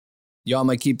Y'all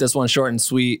might keep this one short and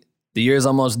sweet. The year's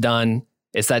almost done.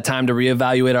 It's that time to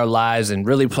reevaluate our lives and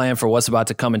really plan for what's about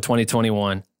to come in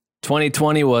 2021.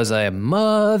 2020 was a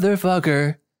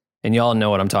motherfucker. And y'all know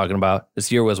what I'm talking about. This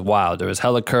year was wild. There was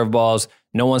hella curveballs.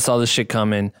 No one saw this shit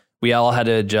coming. We all had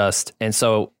to adjust. And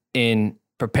so in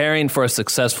preparing for a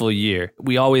successful year,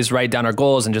 we always write down our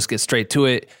goals and just get straight to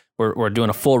it. We're doing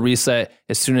a full reset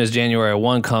as soon as January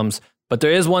 1 comes. But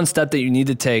there is one step that you need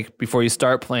to take before you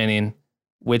start planning,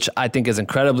 which I think is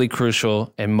incredibly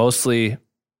crucial and mostly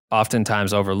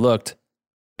oftentimes overlooked.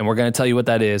 And we're going to tell you what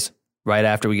that is right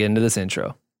after we get into this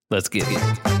intro. Let's get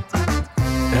it.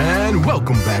 And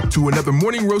welcome back to another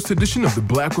Morning Roast edition of the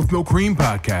Black with No Cream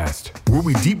podcast, where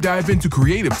we deep dive into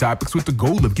creative topics with the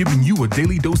goal of giving you a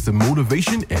daily dose of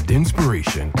motivation and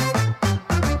inspiration.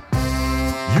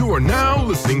 You are now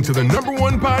listening to the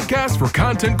 #1 podcast for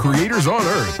content creators on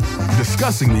earth,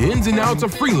 discussing the ins and outs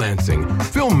of freelancing,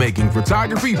 filmmaking,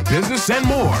 photography, business, and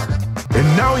more. And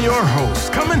now your hosts,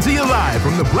 coming to you live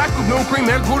from the Black with No Cream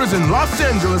headquarters in Los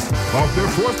Angeles, off their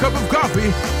 4th cup of coffee,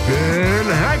 Ben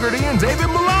Haggerty and David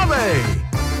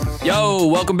Malave. Yo,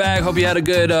 welcome back. Hope you had a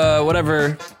good,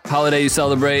 whatever holiday you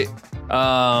celebrate.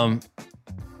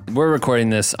 We're recording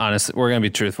this, honestly. We're going to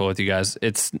be truthful with you guys.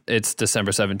 It's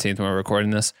December 17th when we're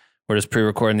recording this. We're just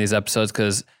pre-recording these episodes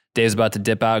because Dave's about to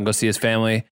dip out and go see his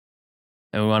family.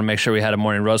 And we want to make sure we had a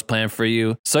morning roast plan for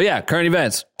you. So yeah, current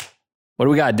events. What do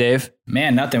we got, Dave?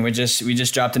 Man, nothing. We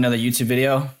just dropped another YouTube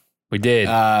video. We did.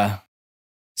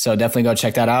 So definitely go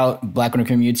check that out. Black with No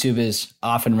Cream YouTube is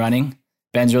off and running.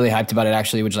 Ben's really hyped about it,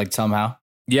 actually. Would you like to tell him how?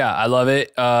 Yeah, I love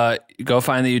it. Go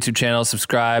find the YouTube channel,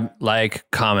 subscribe, like,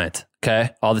 comment.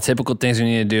 Okay. All the typical things you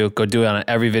need to do, go do it on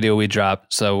every video we drop.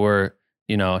 So we're,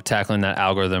 tackling that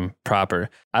algorithm proper.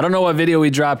 I don't know what video we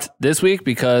dropped this week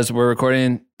because we're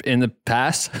recording in the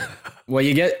past. Well,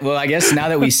 I guess now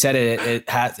that we said it,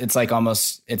 it's like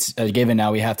almost, it's a given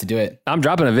now. We have to do it. I'm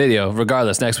dropping a video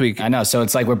regardless next week. I know. So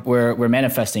it's like we're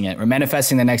manifesting it. We're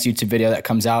manifesting the next YouTube video that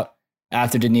comes out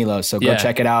after Danilo. So go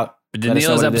check it out.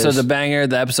 Danilo's episode's a banger.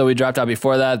 The episode we dropped out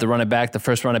before that, the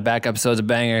first Run It Back episode's a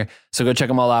banger. So go check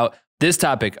them all out. This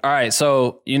topic. All right.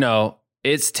 So,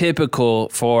 it's typical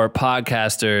for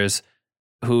podcasters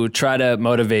who try to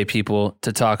motivate people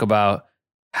to talk about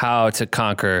how to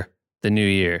conquer the new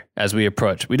year as we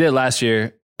approach. We did last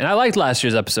year, and I liked last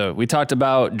year's episode. We talked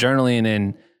about journaling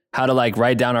and how to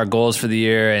write down our goals for the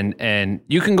year. And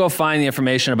you can go find the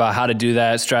information about how to do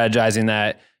that, strategizing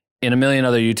that in a million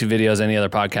other YouTube videos, any other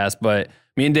podcast. But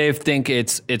me and Dave think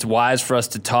it's wise for us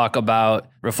to talk about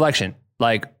reflection.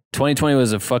 2020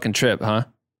 was a fucking trip, huh?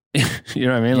 You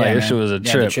know what I mean? Yeah, this shit was a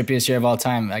trip. The trippiest year of all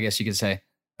time, I guess you could say.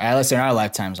 At least in our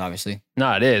lifetimes, obviously.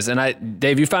 No, it is. And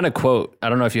Dave, you found a quote. I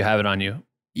don't know if you have it on you.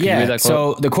 Can you read that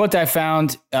quote? So the quote that I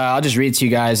found, I'll just read it to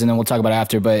you guys and then we'll talk about it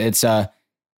after. But it's,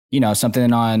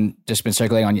 something on just been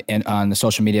circulating on the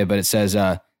social media. But it says,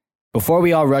 before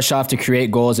we all rush off to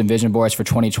create goals and vision boards for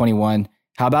 2021,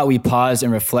 how about we pause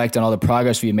and reflect on all the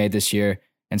progress we made this year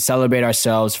and celebrate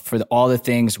ourselves for all the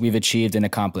things we've achieved and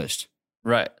accomplished.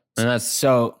 Right. And that's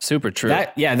so super true.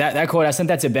 That quote, I sent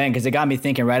that to Ben because it got me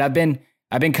thinking, right? I've been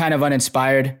kind of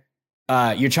uninspired.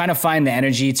 You're trying to find the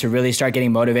energy to really start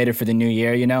getting motivated for the new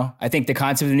year, I think the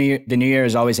concept of the new year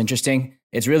is always interesting.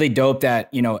 It's really dope that,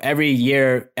 every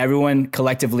year, everyone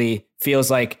collectively feels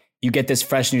like you get this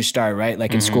fresh new start, right?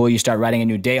 Like in school, you start writing a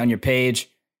new date on your page.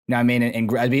 You know what I mean? And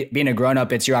being a grown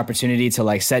up, it's your opportunity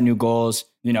to set new goals,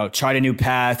 chart a new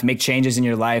path, make changes in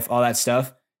your life, all that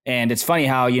stuff. And it's funny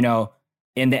how,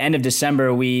 in the end of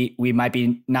December, we might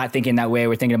be not thinking that way.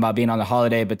 We're thinking about being on the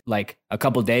holiday, but a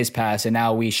couple days pass and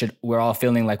now we're all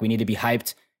feeling like we need to be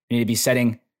hyped. We need to be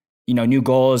setting, new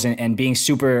goals and being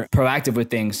super proactive with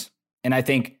things. And I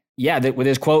think, with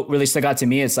this quote really stuck out to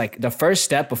me. It's the first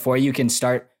step before you can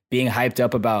start being hyped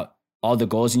up about all the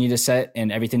goals you need to set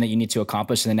and everything that you need to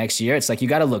accomplish in the next year. It's you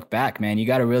got to look back, man. You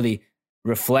got to really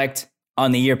reflect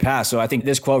on the year past. So I think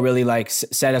this quote really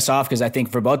set us off because I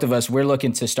think for both of us, we're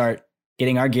looking to start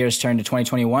getting our gears turned to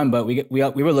 2021. But we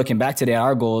were looking back today at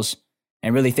our goals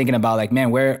and really thinking about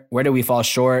man, where do we fall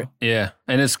short? Yeah.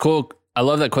 And it's cool. I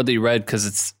love that quote that you read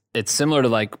because it's similar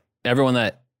to everyone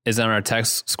that is on our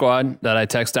text squad that I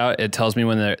text out. It tells me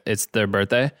when it's their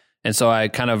birthday. And so I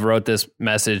kind of wrote this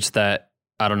message that,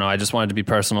 I don't know, I just wanted to be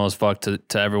personal as fuck to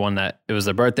everyone that it was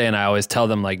their birthday. And I always tell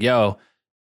them yo,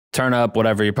 turn up,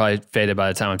 whatever. You're probably faded by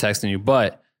the time I'm texting you,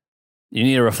 but you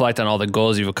need to reflect on all the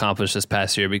goals you've accomplished this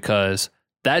past year because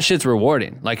that shit's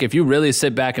rewarding. If you really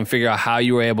sit back and figure out how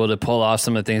you were able to pull off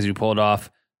some of the things you pulled off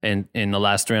in the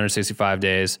last 365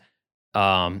 days,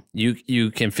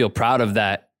 you can feel proud of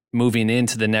that moving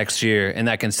into the next year, and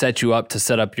that can set you up to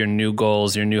set up your new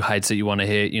goals, your new heights that you want to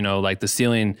hit. You know, like the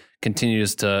ceiling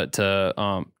continues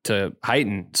to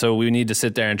heighten. So we need to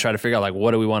sit there and try to figure out like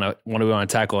what do we want to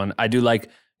tackle. And I do like,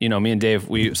 you know, me and Dave,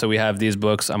 we have these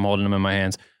books. I'm holding them in my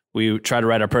hands. We try to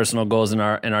write our personal goals in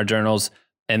our journals,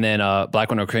 and then Black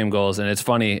Window Cream goals. And it's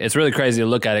funny, it's really crazy to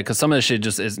look at it because some of the shit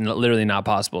just is literally not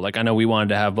possible. Like I know we wanted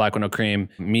to have Black Window Cream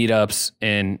meetups,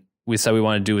 and we said we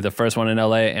wanted to do the first one in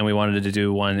LA, and we wanted to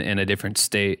do one in a different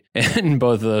state. And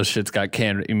both of those shits got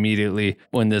canned immediately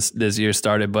when this year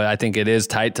started. But I think it is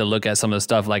tight to look at some of the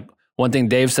stuff. Like one thing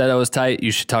Dave said that was tight,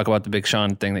 you should talk about the Big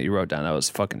Sean thing that you wrote down. That was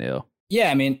fucking ill. Yeah,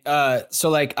 I mean, so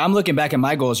like I'm looking back at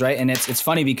my goals, right? And it's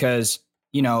funny because,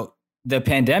 you know, the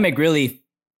pandemic really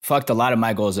fucked a lot of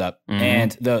my goals up. Mm-hmm.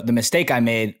 And the mistake I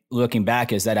made looking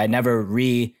back is that I never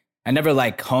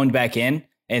like honed back in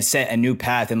and set a new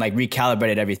path and like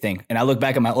recalibrated everything. And I look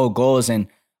back at my old goals, and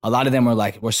a lot of them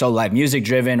were so like music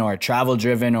driven or travel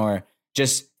driven or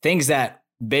just things that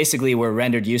basically were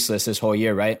rendered useless this whole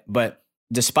year, right? But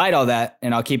despite all that,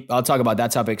 and I'll talk about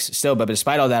that topic still, but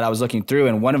despite all that, I was looking through,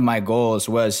 and one of my goals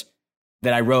was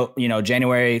that I wrote, you know,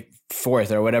 January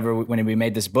 4th or whatever, when we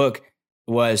made this book,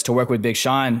 was to work with Big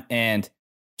Sean, and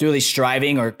really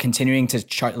striving or continuing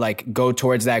to go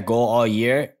towards that goal all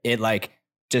year. It like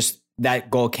just,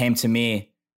 that goal came to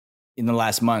me in the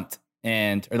last month or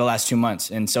the last 2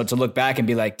 months. And so to look back and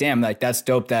be like, damn, like that's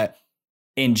dope that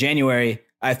in January,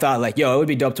 I thought like, yo, it would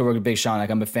be dope to work with Big Sean.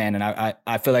 Like I'm a fan, and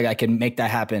I feel like I can make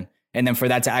that happen. And then for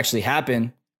that to actually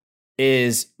happen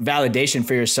is validation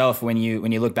for yourself when you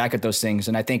look back at those things.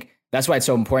 And I think that's why it's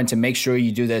so important to make sure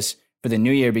you do this for the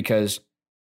new year, because,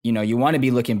 you know, you want to be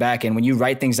looking back, and when you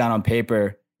write things down on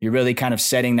paper, you're really kind of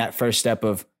setting that first step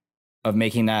of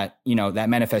making that, you know, that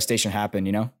manifestation happen,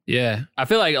 you know? Yeah. I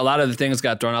feel like a lot of the things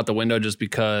got thrown out the window just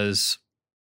because,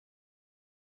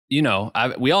 you know,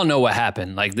 we all know what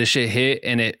happened. Like this shit hit,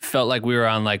 and it felt like we were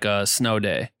on like a snow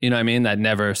day, you know what I mean? That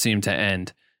never seemed to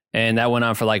end. And that went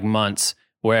on for like months,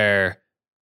 where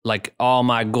like all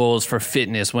my goals for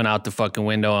fitness went out the fucking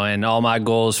window, and all my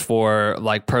goals for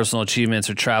like personal achievements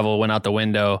or travel went out the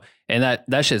window. And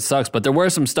that shit sucks. But there were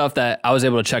some stuff that I was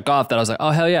able to check off that I was like,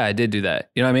 oh, hell yeah, I did do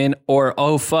that. You know what I mean? Or,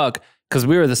 oh, fuck. Because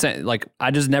we were the same. Like, I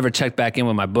just never checked back in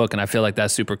with my book. And I feel like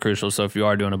that's super crucial. So if you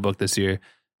are doing a book this year,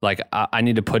 like I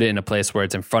need to put it in a place where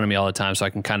it's in front of me all the time, so I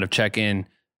can kind of check in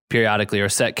periodically or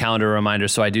set calendar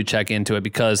reminders so I do check into it,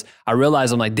 because I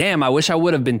realize I'm like, damn, I wish I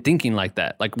would have been thinking like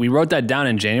that. Like we wrote that down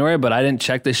in January, but I didn't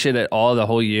check this shit at all the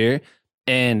whole year.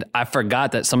 And I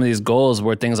forgot that some of these goals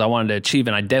were things I wanted to achieve.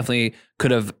 And I definitely could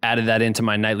have added that into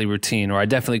my nightly routine, or I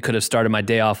definitely could have started my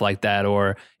day off like that.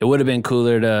 Or it would have been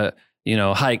cooler to, you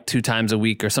know, hike 2 times a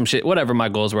week or some shit, whatever my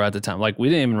goals were at the time. Like we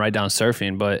didn't even write down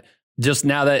surfing, but just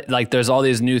now that like there's all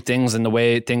these new things and the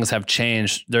way things have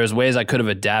changed, there's ways I could have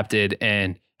adapted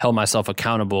and held myself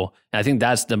accountable. And I think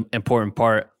that's the important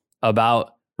part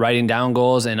about writing down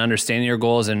goals and understanding your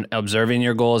goals and observing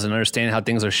your goals and understanding how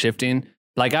things are shifting.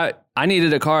 Like I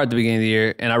needed a car at the beginning of the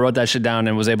year, and I wrote that shit down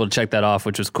and was able to check that off,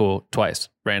 which was cool, twice,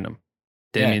 random.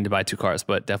 Didn't mean to buy 2 cars,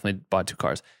 but definitely bought 2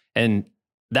 cars. And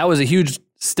that was a huge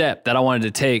step that I wanted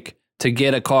to take to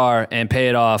get a car and pay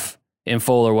it off in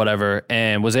full or whatever,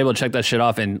 and was able to check that shit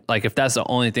off. And like, if that's the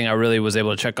only thing I really was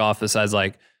able to check off besides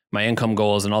like my income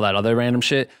goals and all that other random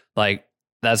shit, like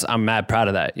I'm mad proud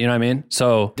of that. You know what I mean?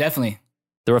 So definitely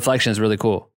the reflection is really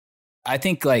cool. I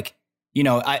think like, you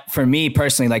know, for me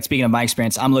personally, like speaking of my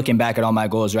experience, I'm looking back at all my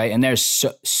goals, right? And there's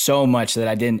so much that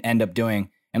I didn't end up doing.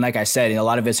 And like I said, a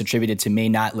lot of it's attributed to me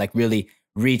not like really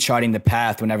recharting the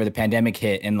path whenever the pandemic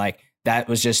hit. And like, that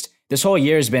was just, this whole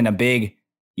year has been a big,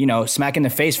 you know, smack in the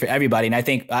face for everybody. And I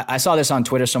think I saw this on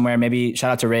Twitter somewhere, maybe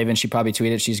shout out to Raven. She probably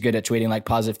tweeted, she's good at tweeting like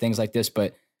positive things like this,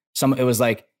 but it was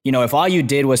like, you know, if all you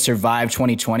did was survive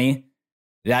 2020,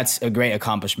 that's a great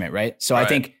accomplishment, right? So right. I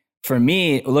think for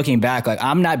me, looking back, like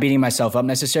I'm not beating myself up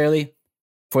necessarily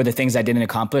for the things I didn't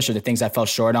accomplish or the things I fell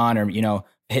short on, or, you know,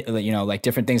 like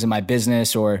different things in my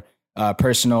business or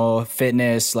personal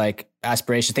fitness, like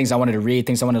aspiration, things I wanted to read,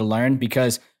 things I wanted to learn.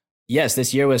 Because yes,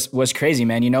 this year was crazy,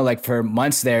 man. You know, like for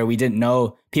months there, we didn't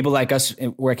know, people like us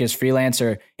work as freelance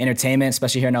or entertainment,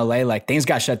 especially here in LA, like things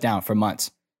got shut down for months.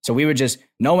 So we were just,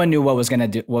 no one knew what was going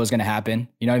to happen.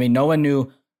 You know what I mean? No one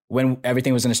knew when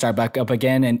everything was going to start back up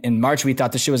again. And in March, we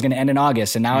thought this shit was going to end in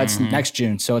August, and now it's next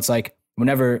June. So it's like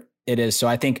whenever it is. So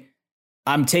I think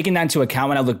I'm taking that into account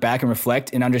when I look back and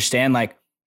reflect and understand like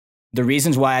the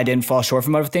reasons why I didn't fall short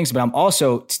from other things. But I'm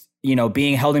also, you know,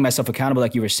 holding myself accountable,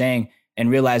 like you were saying,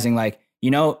 and realizing like, you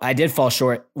know, I did fall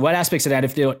short. What aspects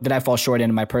did I fall short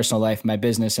in my personal life, my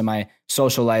business, and my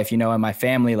social life, you know, and my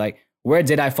family? Like, where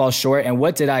did I fall short and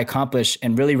what did I accomplish,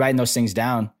 and really writing those things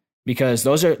down, because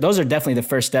those are definitely the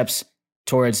first steps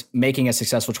towards making a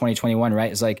successful 2021,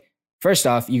 right? It's like, first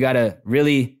off, you got to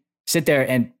really sit there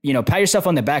and, pat yourself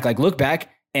on the back, like look back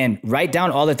and write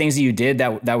down all the things that you did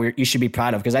that you should be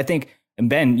proud of. Because I think, and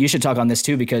Ben, you should talk on this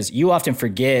too, because you often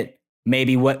forget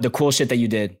maybe what the cool shit that you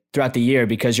did throughout the year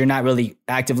because you're not really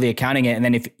actively accounting it. And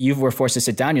then if you were forced to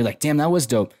sit down, you're like, damn, that was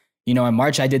dope. In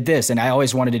March I did this and I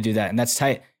always wanted to do that. And that's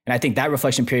tight. And I think that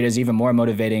reflection period is even more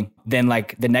motivating than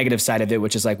like the negative side of it,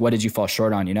 which is like, what did you fall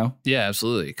short on, Yeah,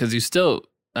 absolutely. Because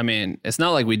it's not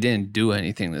like we didn't do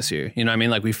anything this year.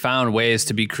 Like we found ways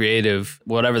to be creative,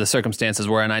 whatever the circumstances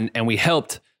were. And we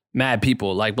helped mad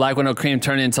people. Like Black Window Cream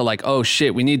turned into like, oh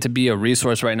shit, we need to be a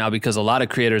resource right now because a lot of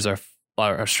creators are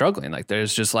struggling. Like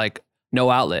there's just like no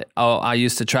outlet. Oh, I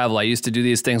used to travel. I used to do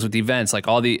these things with events. Like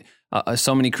all the,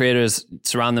 so many creators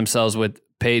surround themselves with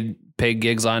paid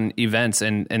gigs on events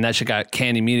and that shit got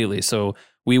canned immediately. So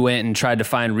we went and tried to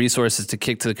find resources to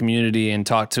kick to the community and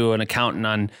talk to an accountant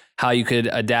on how you could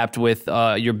adapt with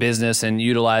your business and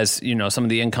utilize, some of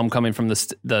the income coming from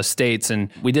the States. And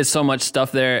we did so much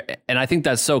stuff there. And I think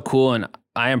that's so cool. And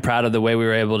I am proud of the way we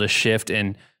were able to shift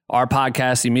in our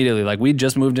podcast immediately. Like we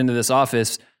just moved into this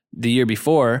office the year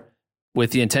before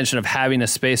with the intention of having a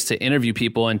space to interview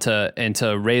people and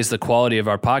to raise the quality of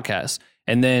our podcast.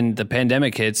 And then the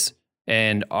pandemic hits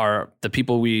and the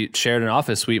people we shared an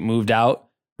office suite moved out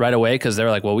right away because they were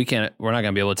like, well, we're not going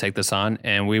to be able to take this on.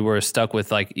 And we were stuck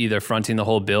with like either fronting the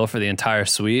whole bill for the entire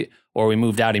suite or we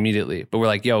moved out immediately. But we're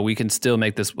like, yo, we can still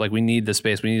make this, like we need the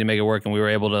space. We need to make it work. And we were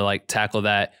able to like tackle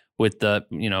that with the,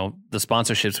 the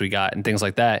sponsorships we got and things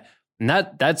like that. And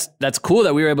that's cool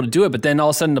that we were able to do it. But then all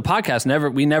of a sudden the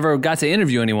podcast we never got to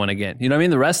interview anyone again. You know what I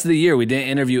mean? The rest of the year, we didn't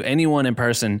interview anyone in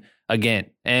person again.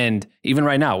 And even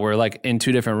right now, we're like in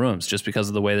 2 different rooms just because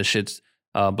of the way the shit's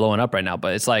blowing up right now.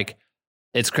 But it's like,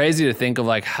 it's crazy to think of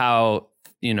like how,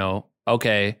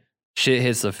 okay, shit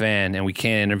hits the fan and we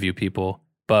can't interview people,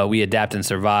 but we adapt and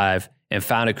survive and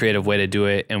found a creative way to do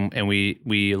it. And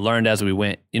we learned as we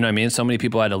went, you know what I mean? So many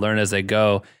people had to learn as they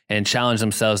go and challenge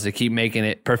themselves to keep making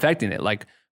it, perfecting it. Like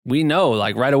we know,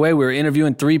 like right away, we were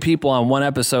interviewing 3 people on one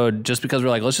episode just because we're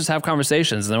like, let's just have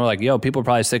conversations. And then we're like, yo, people are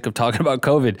probably sick of talking about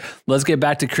COVID. Let's get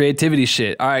back to creativity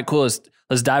shit. All right, cool.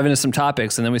 Let's dive into some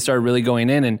topics. And then we started really going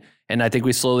in and I think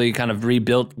we slowly kind of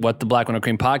rebuilt what the Black Window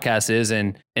Cream podcast is.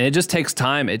 And it just takes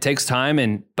time. It takes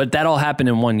time. But that all happened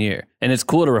in 1 year. And it's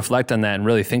cool to reflect on that and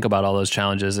really think about all those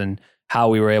challenges and how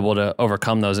we were able to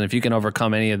overcome those. And if you can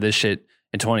overcome any of this shit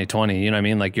in 2020, you know what I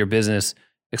mean? Like your business,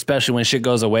 especially when shit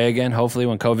goes away again, hopefully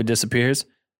when COVID disappears,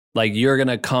 like you're going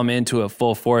to come into it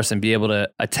full force and be able to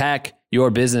attack your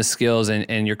business skills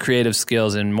and your creative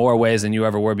skills in more ways than you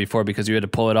ever were before because you had to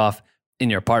pull it off in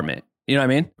your apartment. You know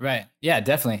what I mean? Right. Yeah,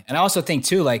 definitely. And I also think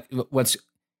too, like what's,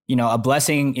 a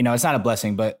blessing, it's not a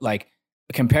blessing, but like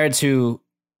compared to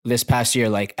this past year,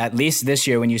 like at least this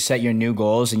year, when you set your new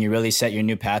goals and you really set your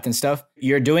new path and stuff,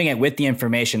 you're doing it with the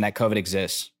information that COVID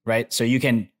exists, right? So you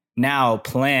can now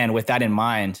plan with that in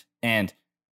mind and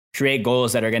create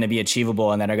goals that are going to be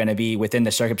achievable and that are going to be within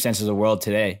the circumstances of the world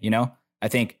today. I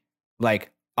think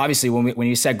like, obviously when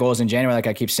you set goals in January, like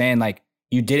I keep saying, like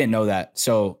you didn't know that.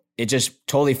 So it just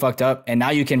totally fucked up. And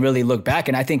now you can really look back.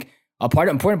 And I think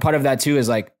important part of that too is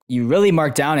like you really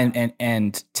mark down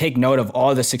and take note of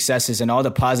all the successes and all the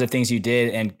positive things you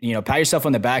did and, pat yourself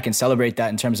on the back and celebrate that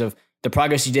in terms of the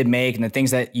progress you did make and the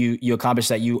things that you accomplished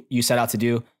that you set out to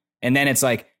do. And then it's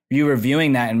like you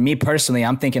reviewing that. And me personally,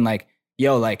 I'm thinking like,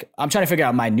 yo, like I'm trying to figure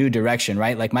out my new direction,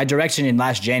 right? Like my direction in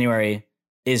last January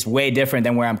is way different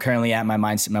than where I'm currently at my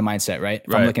mindset, right?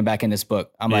 If I'm looking back in this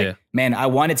book, I'm like, man, I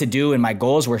wanted to do, and my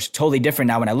goals were totally different.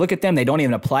 Now, when I look at them, they don't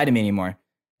even apply to me anymore.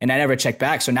 And I never check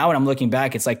back. So now when I'm looking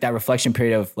back, it's like that reflection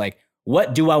period of like,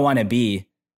 what do I want to be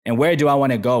and where do I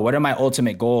want to go? What are my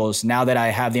ultimate goals now that I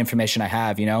have the information I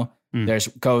have, There's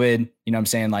COVID, what I'm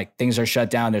saying? Like things are shut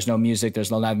down. There's no music.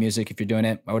 There's no live music if you're doing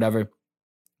it or whatever.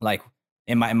 Like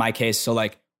in my case. So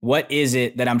like, what is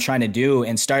it that I'm trying to do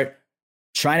and start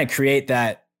trying to create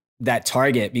that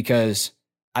target? Because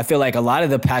I feel like a lot of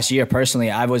the past year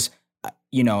personally, I was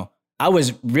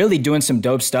really doing some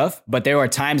dope stuff, but there were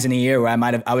times in the year where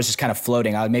I was just kind of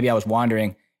floating. Maybe I was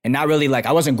wandering and not really like,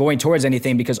 I wasn't going towards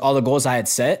anything because all the goals I had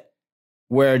set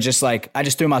were just like, I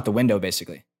just threw them out the window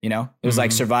basically, it was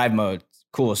like survive mode.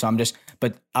 Cool. So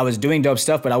but I was doing dope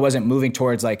stuff, but I wasn't moving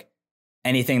towards like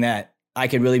anything that I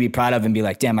could really be proud of and be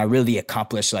like, damn, I really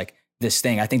accomplished like this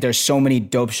thing. I think there's so many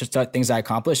dope things I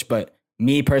accomplished, but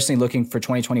me personally looking for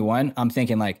 2021, I'm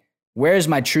thinking like, where's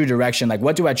my true direction? Like,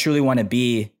 what do I truly want to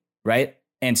be? Right.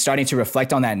 and starting to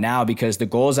reflect on that now, because the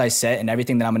goals I set and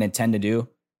everything that I'm going to intend to do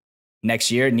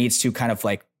next year needs to kind of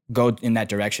like go in that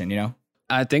direction, you know?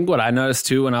 I think what I noticed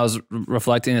too when I was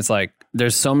reflecting, it's like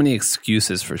there's so many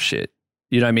excuses for shit.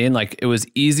 You know what I mean? Like it was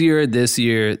easier this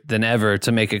year than ever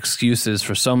to make excuses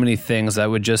for so many things that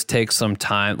would just take some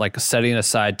time, like setting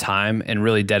aside time and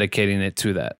really dedicating it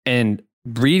to that. And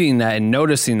reading that and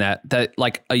noticing that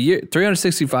like a year,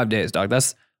 365 days, dog,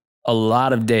 that's a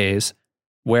lot of days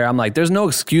where I'm like, there's no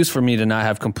excuse for me to not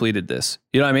have completed this.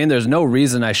 You know what I mean? There's no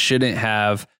reason I couldn't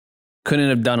have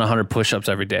done 100 push-ups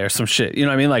every day or some shit. You know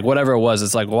what I mean? Like whatever it was,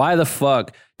 it's like, why the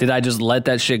fuck did I just let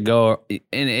that shit go?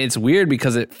 And it's weird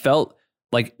because it felt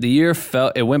like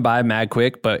it went by mad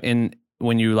quick, but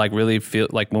when you like really feel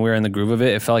like when we were in the groove of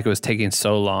it, it felt like it was taking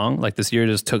so long. Like this year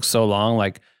just took so long,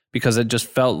 like because it just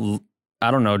felt,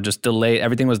 I don't know, just delayed.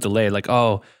 Everything was delayed. Like,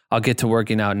 oh, I'll get to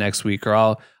working out next week, or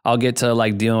I'll get to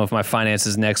like dealing with my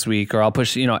finances next week, or I'll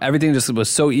push, everything just was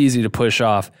so easy to push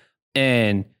off.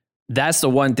 And that's the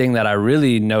one thing that I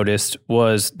really noticed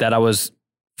was that I was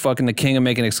fucking the king of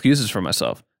making excuses for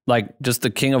myself. Like just the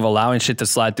king of allowing shit to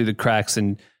slide through the cracks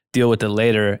and deal with it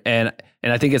later. And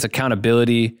I think it's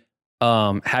accountability,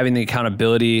 having the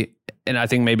accountability. And I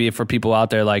think maybe for people out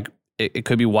there, like it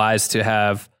could be wise to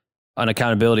have an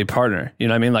accountability partner. You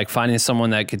know what I mean? Like finding someone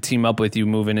that could team up with you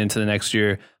moving into the next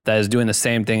year that is doing the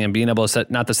same thing and being able to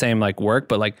set, not the same like work,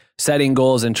 but like setting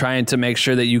goals and trying to make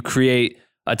sure that you create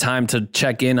a time to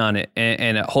check in on it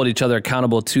and hold each other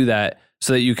accountable to that,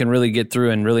 so that you can really get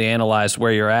through and really analyze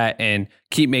where you're at and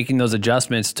keep making those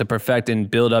adjustments to perfect and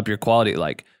build up your quality.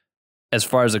 Like as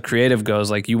far as the creative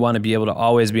goes, like you want to be able to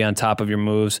always be on top of your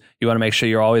moves. You want to make sure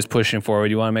you're always pushing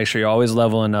forward. You want to make sure you're always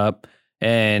leveling up,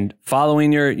 and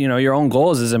following your own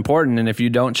goals is important. And if you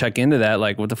don't check into that,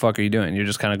 like what the fuck are you doing? You're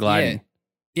just kind of gliding.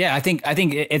 Yeah. I think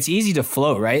it's easy to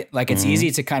float, right? Like it's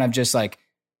easy to kind of just like,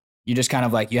 you just kind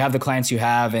of like, you have the clients you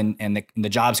have and the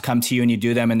jobs come to you and you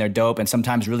do them and they're dope. And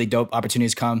sometimes really dope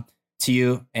opportunities come to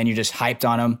you and you're just hyped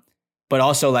on them. But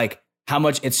also like how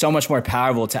much it's so much more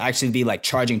powerful to actually be like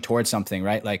charging towards something,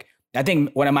 right? Like I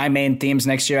think one of my main themes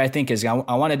next year, I think is I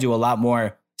want to do a lot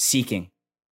more seeking.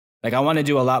 Like I want to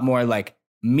do a lot more like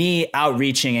me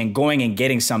outreaching and going and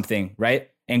getting something, right?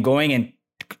 And going and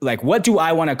like, what do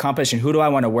I want to accomplish and who do I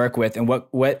want to work with and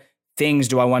what things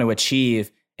do I want to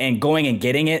achieve, and going and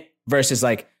getting it versus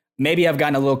like, maybe I've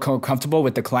gotten a little comfortable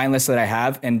with the client list that I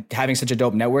have and having such a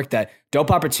dope network that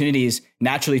dope opportunities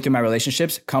naturally through my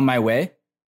relationships come my way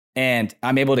and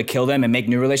I'm able to kill them and make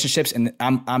new relationships. And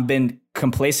I'm been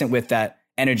complacent with that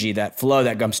energy, that flow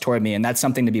that comes toward me. And that's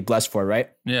something to be blessed for. Right.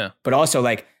 Yeah. But also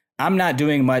like, I'm not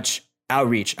doing much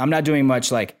outreach. I'm not doing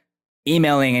much like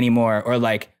emailing anymore or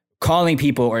like calling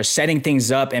people or setting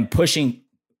things up and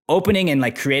opening and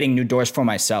like creating new doors for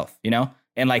myself,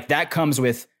 And like that comes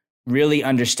with really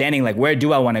understanding like, where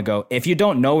do I want to go? If you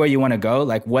don't know where you want to go,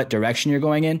 like what direction you're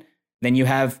going in, then you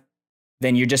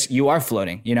are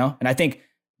floating, And I think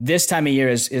this time of year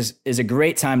is a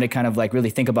great time to kind of like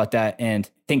really think about that and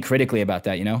think critically about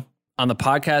that, On the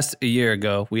podcast a year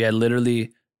ago, we had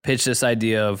literally pitched this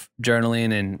idea of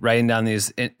journaling and writing down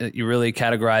you're really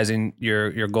categorizing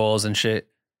your goals and shit.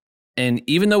 And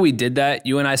even though we did that,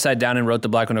 you and I sat down and wrote the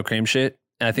Black Window Cream shit.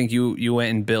 And I think you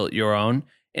went and built your own.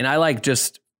 And I like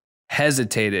just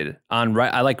hesitated on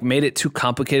I like made it too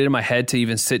complicated in my head to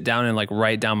even sit down and like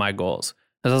write down my goals.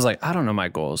 Because I was like, I don't know my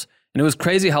goals. And it was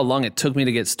crazy how long it took me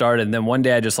to get started. And then one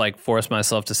day I just like forced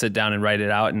myself to sit down and write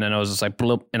it out. And then I was just like,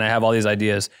 bloop, and I have all these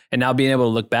ideas. And now being able to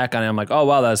look back on it, I'm like, oh,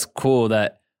 wow, that's cool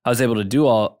that I was able to do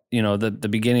all, the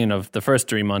beginning of the first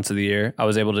 3 months of the year. I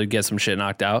was able to get some shit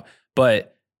knocked out.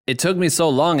 But it took me so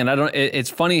long. And it's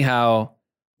funny how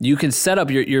you can set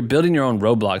up, you're building your own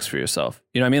roadblocks for yourself.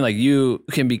 You know what I mean? Like you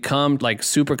can become like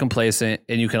super complacent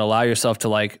and you can allow yourself to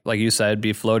like you said,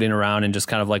 be floating around and just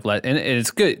kind of like and it's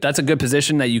good. That's a good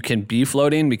position that you can be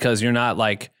floating because you're not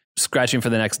like scratching for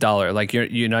the next dollar. Like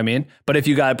you know what I mean? But if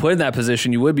you got put in that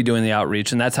position, you would be doing the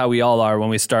outreach. And that's how we all are when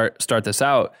we start this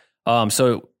out.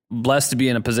 So blessed to be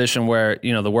in a position where,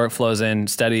 the work flows in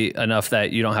steady enough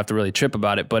that you don't have to really trip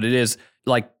about it. But it is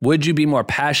like, would you be more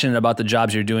passionate about the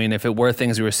jobs you're doing if it were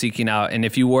things you were seeking out? And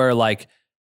if you were like,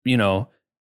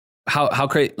 how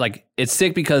great, like it's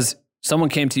sick because someone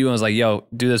came to you and was like, yo,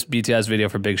 do this BTS video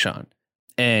for Big Sean.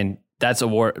 And that's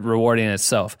rewarding in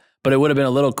itself. But it would have been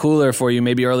a little cooler for you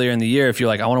maybe earlier in the year if you're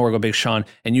like, I want to work with Big Sean,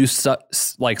 and you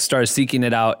started seeking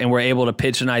it out and were able to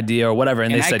pitch an idea or whatever,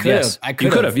 and they said yes. You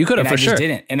could have for sure.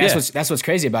 Didn't, and that's what's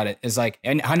crazy about it is like,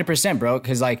 and 100%, bro,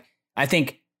 because like I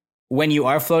think when you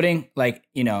are floating, like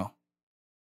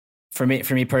for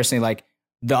me personally, like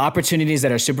the opportunities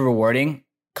that are super rewarding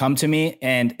come to me,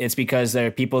 and it's because there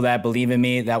are people that believe in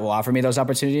me that will offer me those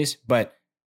opportunities. But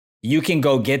you can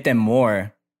go get them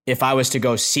more if I was to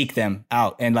go seek them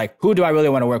out and like, who do I really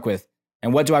want to work with?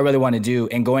 And what do I really want to do?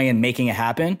 And going and making it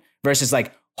happen versus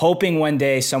like hoping one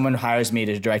day someone hires me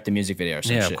to direct a music video or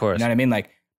some shit. Of course. You know what I mean?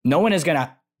 Like no one is going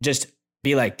to just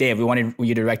be like, Dave, we wanted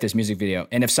you to direct this music video.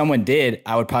 And if someone did,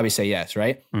 I would probably say yes,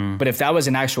 right? But if that was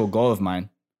an actual goal of mine,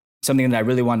 something that I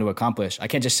really wanted to accomplish, I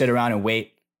can't just sit around and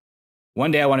wait.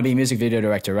 One day I want to be a music video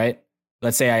director, right?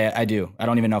 Let's say I do. I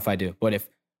don't even know if I do. But if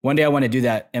one day I want to do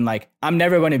that, and like I'm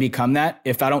never going to become that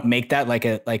if I don't make that like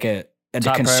a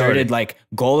concerted priority. like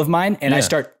goal of mine, and I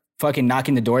start fucking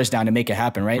knocking the doors down to make it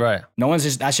happen, right? Right.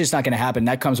 That's just not going to happen.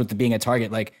 That comes with being a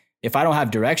target. Like if I don't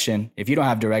have direction, if you don't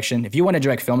have direction, if you want to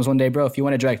direct films one day, bro, if you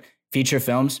want to direct feature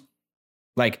films,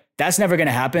 like that's never going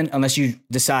to happen unless you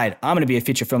decide I'm going to be a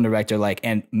feature film director, like,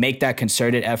 and make that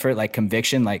concerted effort, like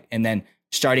conviction, like, and then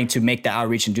starting to make the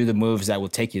outreach and do the moves that will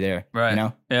take you there. Right. You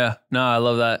know? Yeah. No, I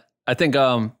love that. I think,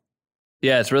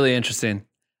 it's really interesting.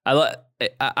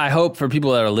 I hope for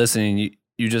people that are listening,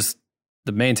 you just,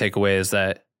 the main takeaway is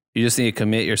that you just need to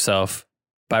commit yourself.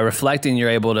 By reflecting, you're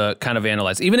able to kind of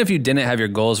analyze. Even if you didn't have your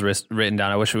goals written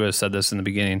down, I wish we would have said this in the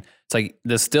beginning. It's like,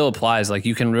 this still applies. Like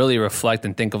you can really reflect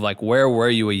and think of like, where were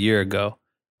you a year ago?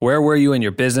 Where were you in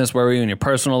your business? Where were you in your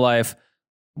personal life?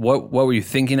 What were you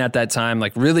thinking at that time?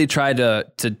 Like really try to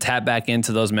tap back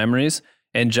into those memories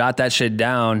and jot that shit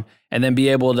down, and then be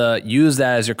able to use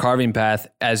that as your carving path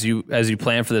as you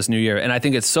plan for this new year. And I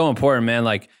think it's so important, man.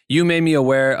 Like you made me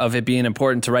aware of it being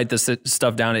important to write this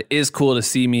stuff down. It is cool to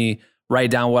see me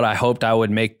write down what I hoped I would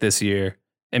make this year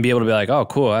and be able to be like, oh,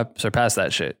 cool, I surpassed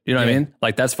that shit. You know what I mean?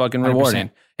 Like that's fucking rewarding.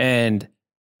 100%. And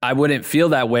I wouldn't feel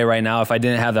that way right now if I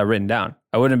didn't have that written down.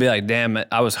 I wouldn't be like, damn,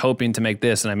 I was hoping to make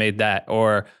this and I made that.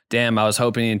 Or damn, I was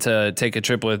hoping to take a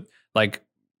trip with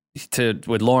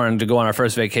Lauren to go on our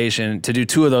first vacation, to do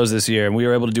 2 of those this year. And we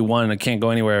were able to do 1 and I can't go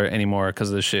anywhere anymore because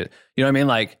of this shit. You know what I mean?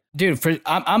 Like, dude,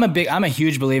 I'm a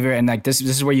huge believer in like, this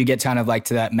is where you get kind of like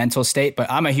to that mental state, but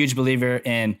I'm a huge believer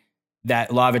in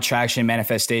that law of attraction,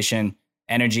 manifestation,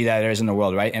 energy that there is in the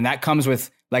world, right? And that comes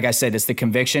with, like I said, it's the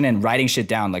conviction and writing shit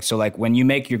down. Like, so like when you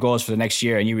make your goals for the next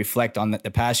year and you reflect on the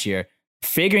past year,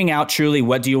 figuring out truly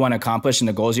what do you want to accomplish and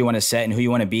the goals you want to set and who you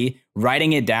want to be,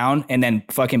 writing it down and then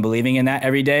fucking believing in that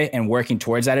every day and working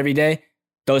towards that every day,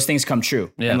 those things come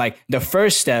true. Yeah. And like the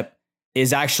first step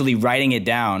is actually writing it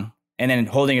down and then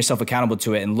holding yourself accountable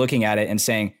to it and looking at it and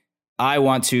saying, I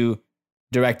want to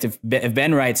direct, if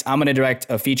Ben writes, I'm going to direct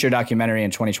a feature documentary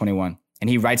in 2021, and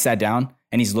he writes that down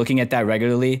and he's looking at that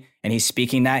regularly and he's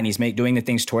speaking that and he's doing the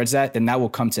things towards that, then that will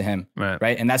come to him.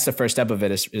 Right. And that's the first step of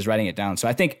it is writing it down. So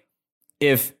I think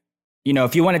if you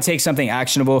want to take something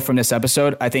actionable from this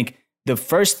episode, I think the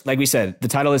first, like we said, the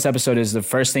title of this episode is the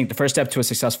first step to a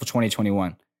successful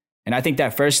 2021. And I think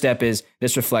that first step is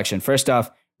this reflection. First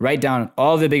off, write down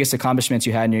all the biggest accomplishments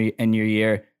you had in your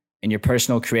year, in your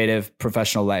personal, creative,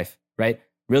 professional life, right?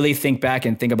 Really think back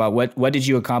and think about what did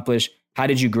you accomplish? How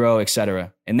did you grow, et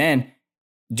cetera? And then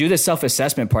do the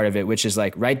self-assessment part of it, which is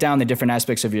like write down the different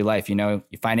aspects of your life, your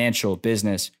financial,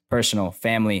 business, personal,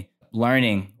 family,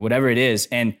 learning, whatever it is,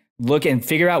 and look and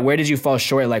figure out where did you fall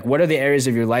short? Like what are the areas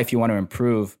of your life you want to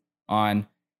improve on,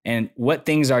 and what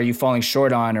things are you falling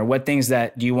short on, or what things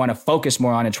that do you want to focus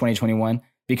more on in 2021?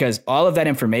 Because all of that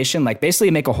information, like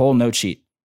basically make a whole note sheet,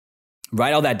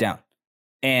 write all that down.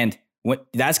 And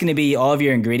that's going to be all of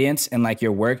your ingredients and like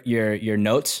your work, your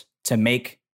notes to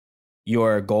make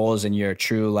your goals and your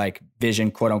true like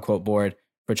vision, quote unquote, board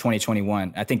for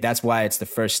 2021. I think that's why it's the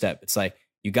first step. It's like,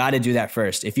 you got to do that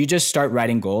first. If you just start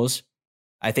writing goals,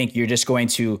 I think you're just going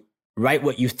to write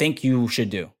what you think you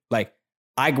should do. Like,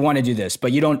 I want to do this,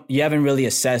 but you haven't really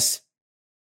assessed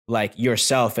like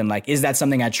yourself and like, is that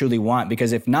something I truly want?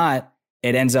 Because if not,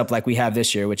 it ends up like we have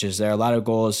this year, which is there are a lot of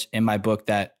goals in my book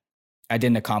that I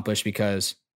didn't accomplish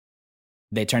because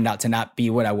they turned out to not be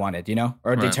what I wanted,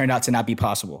 or they turned out to not be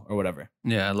possible or whatever.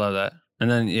 Yeah, I love that. And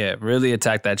then, really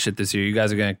attack that shit this year. You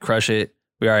guys are going to crush it.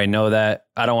 We already know that.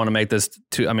 I don't want to make this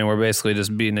we're basically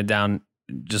just beating it down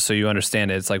just so you understand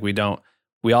it. It's like we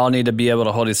all need to be able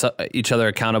to hold each other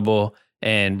accountable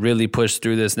and really push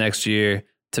through this next year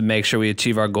to make sure we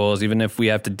achieve our goals, even if we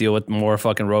have to deal with more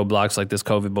fucking roadblocks like this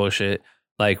COVID bullshit.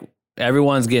 Like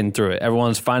everyone's getting through it.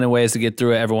 Everyone's finding ways to get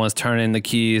through it. Everyone's turning the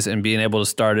keys and being able to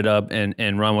start it up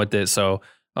and run with it. So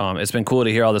it's been cool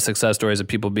to hear all the success stories of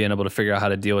people being able to figure out how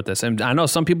to deal with this. And I know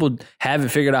some people haven't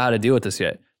figured out how to deal with this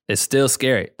yet. It's still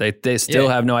scary. They still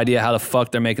have no idea how the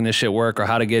fuck they're making this shit work or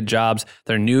how to get jobs.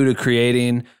 They're new to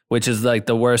creating, which is like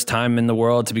the worst time in the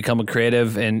world to become a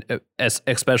creative, and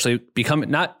especially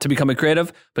not to become a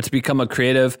creative, but to become a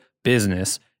creative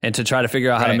business and to try to figure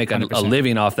out how to make a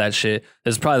living off that shit.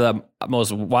 This is probably the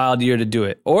most wild year to do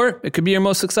it. Or it could be your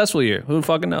most successful year. Who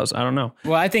fucking knows? I don't know.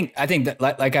 Well, I think that,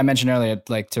 like I mentioned earlier,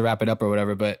 like to wrap it up or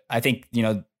whatever, but I think,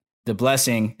 the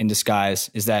blessing in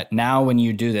disguise is that now when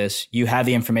you do this, you have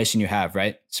the information you have,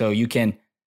 right? So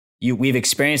we've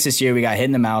experienced this year. We got hit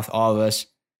in the mouth, all of us,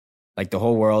 like the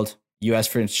whole world, US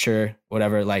for sure,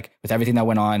 whatever, like with everything that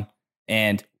went on.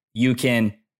 And you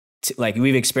can,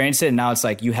 we've experienced it. And now it's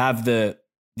like, you have the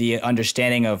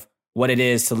understanding of what it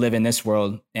is to live in this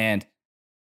world and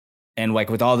like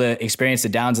with all the experience, the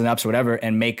downs and ups or whatever,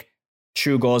 and make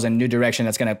true goals and new direction.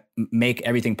 That's going to make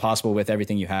everything possible with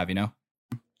everything you have,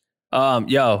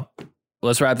 Yo,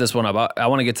 let's wrap this one up. I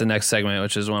want to get to the next segment,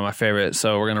 which is one of my favorites.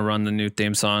 So we're going to run the new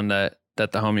theme song that the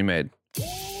homie made.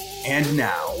 And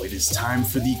now it is time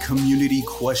for the community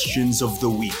questions of the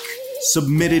week,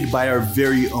 submitted by our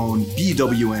very own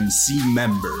BWNC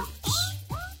members.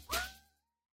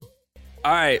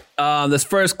 All right. This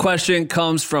first question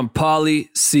comes from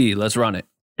Paulie C. Let's run it.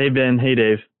 Hey, Ben. Hey,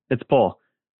 Dave. It's Paul.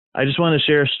 I just want to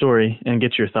share a story and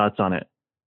get your thoughts on it.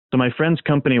 So my friend's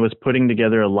company was putting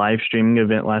together a live streaming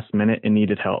event last minute and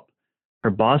needed help. Her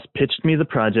boss pitched me the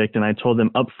project and I told them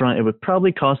upfront it would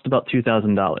probably cost about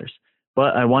 $2,000.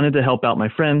 But I wanted to help out my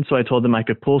friend, so I told them I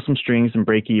could pull some strings and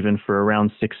break even for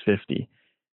around $650.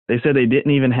 They said they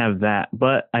didn't even have that,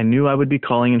 but I knew I would be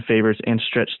calling in favors and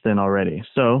stretched thin already.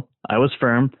 So I was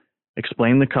firm,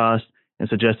 explained the cost, and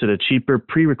suggested a cheaper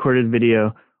pre-recorded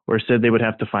video, or said they would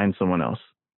have to find someone else.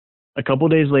 A couple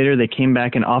days later, they came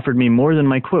back and offered me more than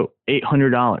my quote,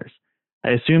 $800. I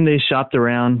assumed they shopped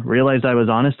around, realized I was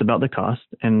honest about the cost,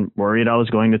 and worried I was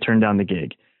going to turn down the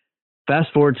gig. Fast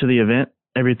forward to the event,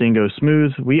 everything goes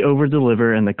smooth, we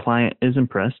over-deliver, and the client is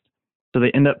impressed, so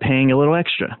they end up paying a little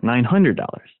extra, $900.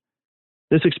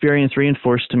 This experience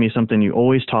reinforced to me something you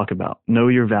always talk about, know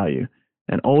your value,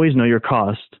 and always know your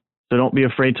cost, so don't be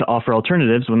afraid to offer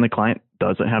alternatives when the client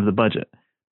doesn't have the budget.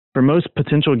 For most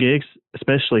potential gigs,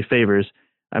 especially favors,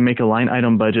 I make a line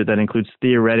item budget that includes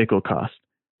theoretical costs,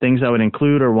 things I would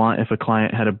include or want if a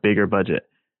client had a bigger budget.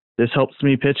 This helps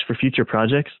me pitch for future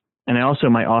projects, and I also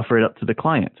might offer it up to the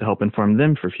client to help inform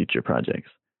them for future projects.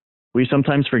 We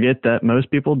sometimes forget that most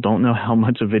people don't know how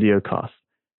much a video costs.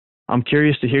 I'm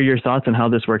curious to hear your thoughts on how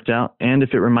this worked out, and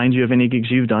if it reminds you of any gigs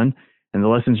you've done and the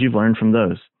lessons you've learned from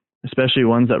those, especially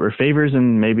ones that were favors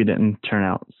and maybe didn't turn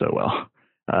out so well.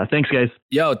 Thanks, guys.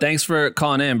 Yo, thanks for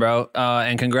calling in, bro.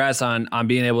 And congrats on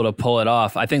being able to pull it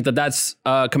off. I think that's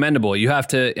commendable. You have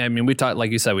to, we talk,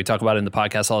 like you said, we talk about it in the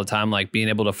podcast all the time, like being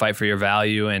able to fight for your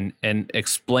value and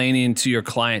explaining to your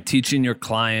client, teaching your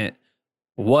client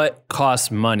what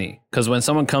costs money. Because when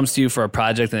someone comes to you for a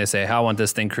project and they say, "How I want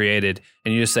this thing created,"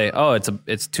 and you just say, "Oh, it's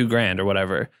 $2,000 or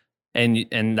whatever,"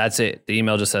 and that's it. The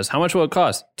email just says, "How much will it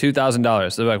cost?"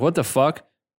 $2,000. They're like, "What the fuck?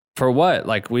 For what?"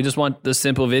 Like, we just want this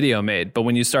simple video made. But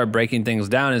when you start breaking things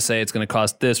down and say it's going to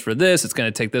cost this for this, it's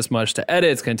going to take this much to edit,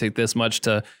 it's going to take this much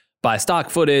to buy stock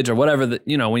footage or whatever,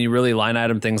 when you really line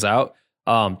item things out,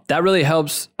 that really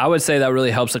helps. I would say that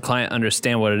really helps the client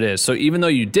understand what it is. So even though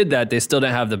you did that, they still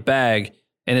didn't have the bag.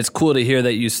 And it's cool to hear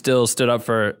that you still stood up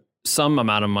for some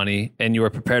amount of money and you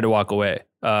were prepared to walk away,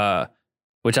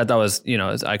 which I thought was,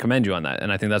 I commend you on that.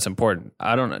 And I think that's important.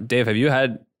 I don't know, Dave, have you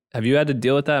had to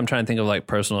deal with that? I'm trying to think of like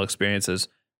personal experiences.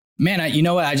 Man, you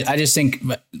know what? I just think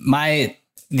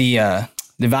the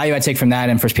value I take from that,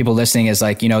 and for people listening, is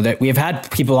like, that we have had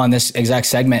people on this exact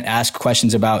segment ask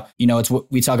questions about, it's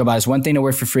what we talk about. It's one thing to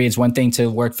work for free. It's one thing to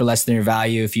work for less than your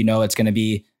value if you know it's going to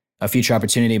be a future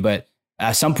opportunity. But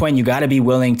at some point, you got to be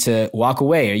willing to walk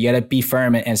away, or you got to be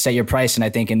firm and set your price. And I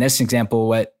think in this example,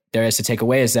 what there is to take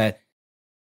away is that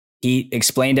he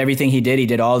explained everything he did. He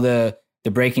did all the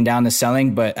breaking down, the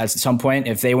selling, but at some point,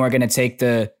 if they weren't going to take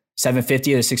the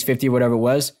 $750 or $650, whatever it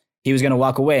was, he was going to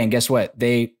walk away. And guess what?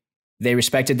 They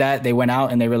respected that. They went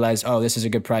out and they realized, oh, this is a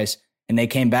good price. And they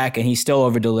came back and he still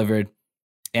over delivered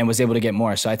and was able to get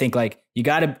more. So I think like, you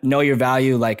got to know your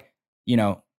value. Like,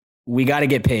 we got to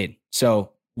get paid.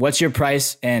 So what's your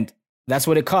price? And that's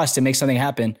what it costs to make something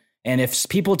happen. And if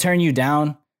people turn you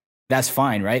down, that's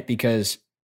fine, right? Because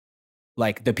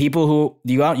like the people who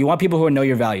you want people who know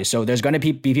your value. So there's going to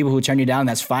be people who turn you down.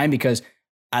 That's fine, because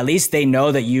at least they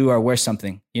know that you are worth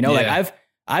something. Like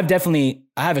I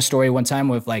have a story one time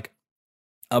with like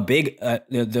a big,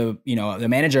 the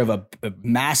manager of a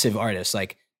massive artist,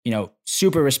 like,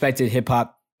 super respected hip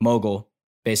hop mogul,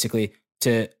 basically,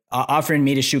 to offering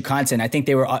me to shoot content. I think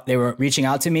they were reaching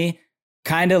out to me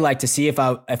kind of like to see if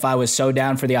I was so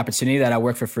down for the opportunity that I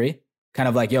work for free. kind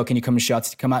of like, yo, can you come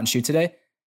out and shoot today?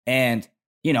 And,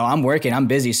 you know, I'm working, I'm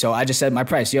busy. So I just said my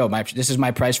price, this is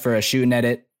my price for a shoot and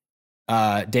edit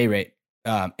day rate.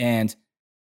 And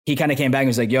he kind of came back and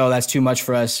was like, yo, that's too much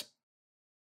for us.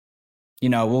 You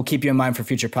know, we'll keep you in mind for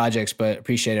future projects, but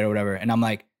appreciate it or whatever. And I'm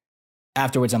like,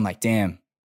 afterwards, I'm like, damn,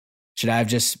 should I have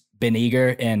just been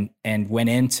eager and went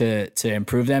in to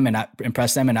improve them and not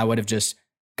impress them? And I would have just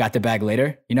got the bag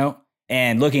later, you know?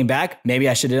 And looking back, maybe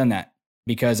I should have done that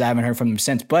because I haven't heard from them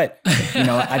since. But, you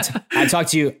know, I talked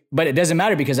to you, but it doesn't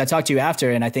matter because I talked to you after.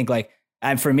 And I think like,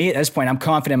 and for me at this point, I'm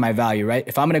confident in my value, right?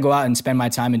 If I'm going to go out and spend my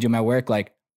time and do my work,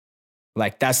 like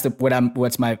that's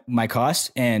what's my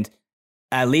cost. And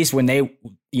at least when they,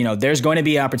 you know, there's going to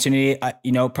be an opportunity,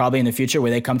 you know, probably in the future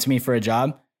where they come to me for a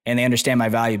job and they understand my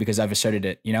value because I've asserted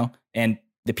it, you know, and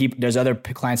there's other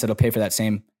clients that'll pay for that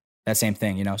same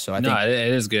thing, you know? So I think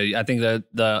it is good. I think that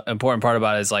the important part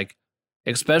about it is like,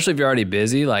 especially if you're already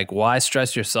busy, like why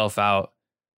stress yourself out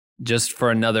just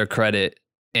for another credit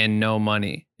and no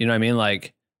money? You know what I mean?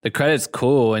 Like the credit's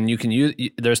cool and you can use,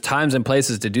 there's times and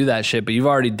places to do that shit, but you've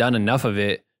already done enough of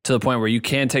it to the point where you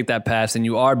can take that pass and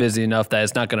you are busy enough that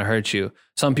it's not going to hurt you.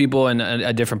 Some people in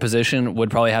a different position would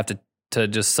probably have to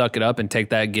just suck it up and take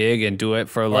that gig and do it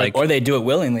for or they do it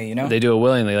willingly, you know? They do it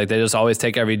willingly. Like they just always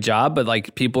take every job, but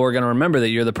like people are going to remember that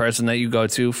you're the person that you go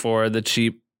to for the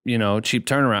cheap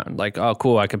turnaround. Like, oh,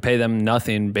 cool. I can pay them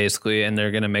nothing basically. And they're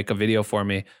going to make a video for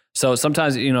me. So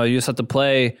sometimes, you know, you just have to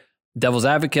play devil's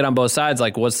advocate on both sides.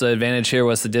 Like what's the advantage here?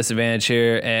 What's the disadvantage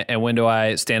here? And when do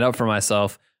I stand up for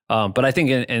myself? But I think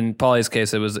in Paulie's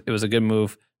case, it was a good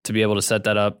move to be able to set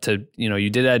that up to, you know, you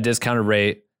did it at a discounted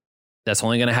rate. That's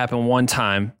only going to happen one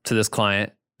time to this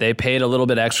client. They paid a little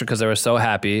bit extra because they were so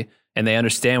happy and they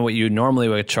understand what you normally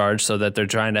would charge so that they're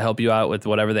trying to help you out with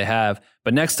whatever they have.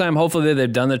 But next time, hopefully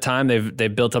they've done their time.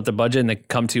 They've built up the budget and they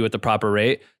come to you with the proper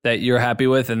rate that you're happy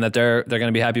with and that they're going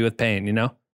to be happy with paying, you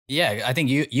know? Yeah. I think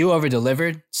you over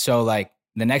delivered. So like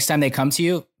the next time they come to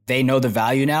you, they know the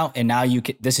value now, and now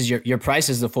this is your price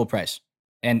is the full price,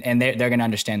 and they're going to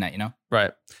understand that, you know?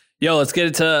 Right. Yo, let's get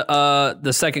into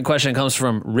the second question. It comes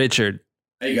from Richard.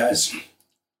 Hey guys,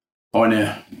 I want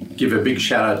to give a big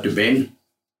shout out to Ben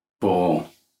for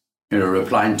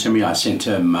replying to me. I sent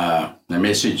him a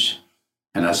message,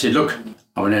 and I said, look,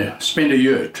 I want to spend a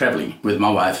year traveling with my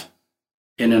wife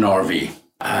in an RV,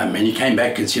 and he came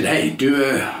back and said, hey, do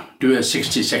a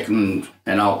 60-second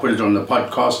and I'll put it on the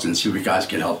podcast and see if you guys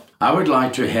can help. I would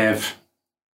like to have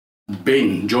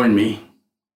Ben join me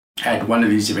at one of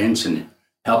these events and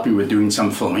help me with doing some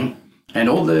filming. And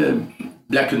all the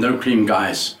Black and No Cream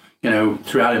guys, you know,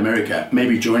 throughout America,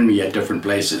 maybe join me at different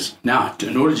places. Now,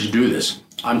 in order to do this,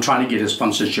 I'm trying to get a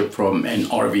sponsorship from an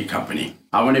RV company.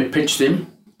 I want to pitch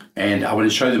them and I want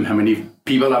to show them how many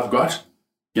people I've got,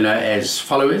 you know, as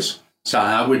followers. So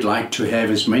I would like to have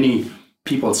as many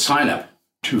people sign up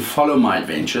to follow my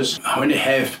adventures. I want to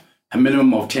have a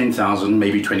minimum of 10,000,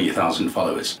 maybe 20,000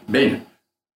 followers. Ben,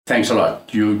 thanks a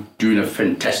lot. You're doing a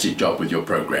fantastic job with your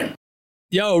program.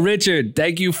 Yo, Richard,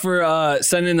 thank you for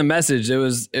sending the message. It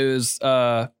was.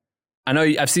 I know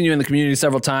I've seen you in the community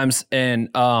several times, and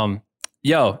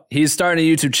yo, he's starting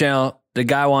a YouTube channel. The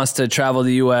guy wants to travel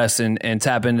the U.S. and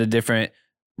tap into different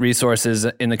resources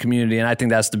in the community, and I think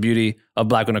that's the beauty of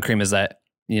Black with No Cream is that,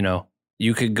 you know,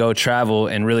 you could go travel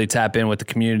and really tap in with the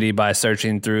community by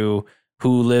searching through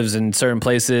who lives in certain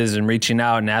places and reaching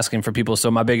out and asking for people.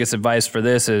 So my biggest advice for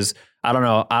this is, I don't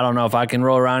know if I can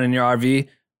roll around in your RV.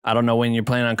 I don't know when you're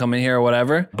planning on coming here or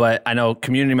whatever, but I know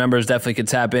community members definitely could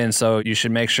tap in. So you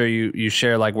should make sure you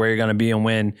share like where you're going to be and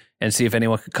when, and see if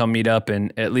anyone could come meet up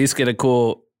and at least get a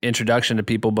cool introduction to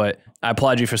people. But I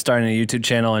applaud you for starting a YouTube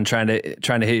channel and trying to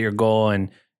hit your goal and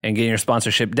getting your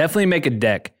sponsorship. Definitely make a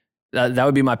deck. That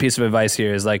would be my piece of advice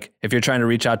here is like, if you're trying to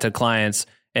reach out to clients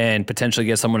and potentially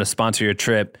get someone to sponsor your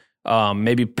trip,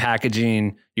 maybe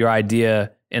packaging your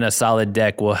idea in a solid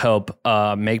deck will help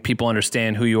make people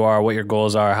understand who you are, what your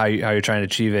goals are, how you're trying to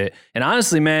achieve it. And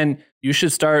honestly, man, you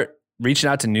should start reaching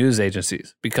out to news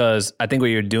agencies because I think what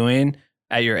you're doing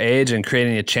at your age and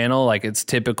creating a channel, like it's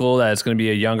typical that it's going to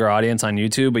be a younger audience on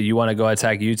YouTube, but you want to go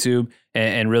attack YouTube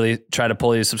and really try to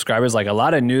pull these subscribers. Like a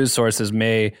lot of news sources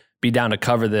may be down to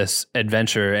cover this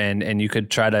adventure and you could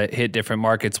try to hit different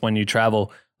markets when you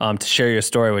travel to share your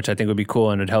story, which I think would be cool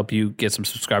and would help you get some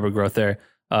subscriber growth there.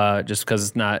 Just because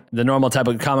it's not the normal type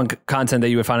of common content that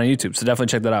you would find on YouTube. So definitely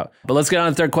check that out. But let's get on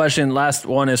to the third question. Last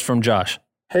one is from Josh.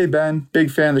 Hey, Ben. Big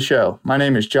fan of the show. My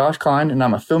name is Josh Klein, and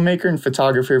I'm a filmmaker and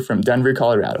photographer from Denver,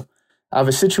 Colorado. I have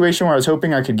a situation where I was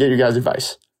hoping I could get your guys'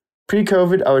 advice.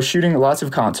 Pre-COVID, I was shooting lots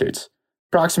of concerts.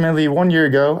 Approximately 1 year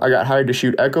ago, I got hired to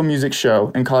shoot Echo Music's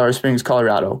show in Colorado Springs,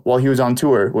 Colorado, while he was on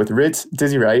tour with Ritz,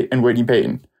 Dizzy Wright, and Whitney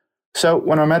Payton. So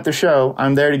when I'm at the show,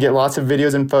 I'm there to get lots of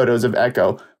videos and photos of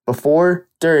Echo before,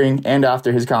 during, and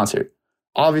after his concert.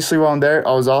 Obviously, while I'm there,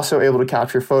 I was also able to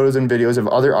capture photos and videos of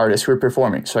other artists who were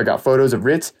performing, so I got photos of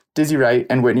Ritz, Dizzy Wright,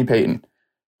 and Whitney Payton.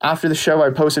 After the show, I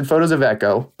posted photos of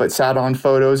Echo, but sat on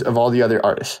photos of all the other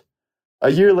artists. A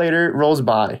year later rolls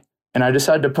by, and I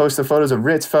decided to post the photos of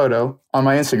Ritz's photo on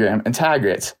my Instagram and tag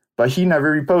Ritz, but he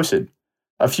never reposted.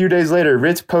 A few days later,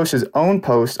 Ritz posts his own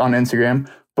post on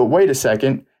Instagram, but wait a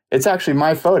second, it's actually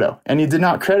my photo, and he did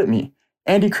not credit me.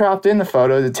 And he cropped in the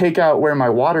photo to take out where my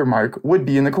watermark would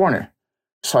be in the corner.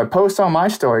 So I post on my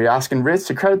story asking Ritz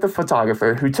to credit the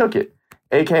photographer who took it,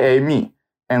 aka me.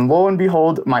 And lo and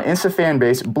behold, my Insta fan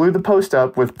base blew the post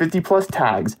up with 50 plus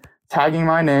tags, tagging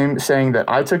my name, saying that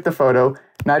I took the photo,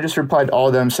 and I just replied to all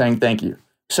of them saying thank you.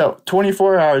 So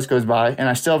 24 hours goes by, and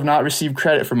I still have not received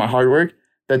credit for my hard work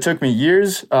that took me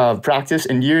years of practice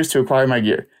and years to acquire my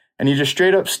gear. And he just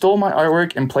straight up stole my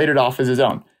artwork and played it off as his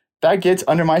own. That gets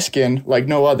under my skin like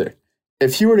no other.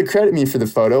 If he were to credit me for the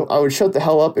photo, I would shut the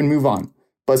hell up and move on.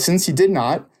 But since he did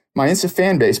not, my Insta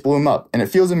fan base blew him up, and it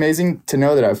feels amazing to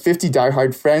know that I have 50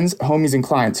 diehard friends, homies, and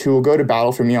clients who will go to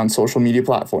battle for me on social media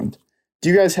platforms. Do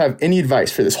you guys have any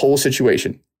advice for this whole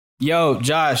situation? Yo,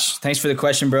 Josh, thanks for the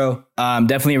question, bro.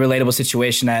 Definitely a relatable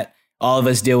situation that all of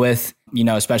us deal with,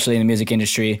 especially in the music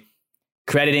industry.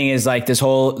 Crediting is like the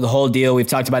whole deal. We've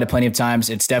talked about it plenty of times.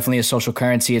 It's definitely a social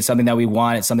currency. It's something that we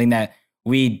want. It's something that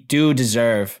we do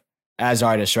deserve as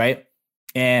artists, right?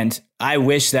 And I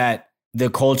wish that the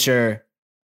culture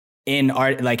in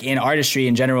art, like in artistry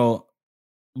in general,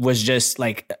 was just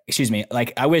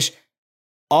I wish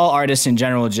all artists in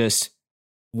general just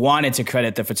wanted to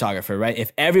credit the photographer, right?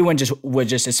 If everyone would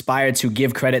just aspire to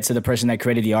give credit to the person that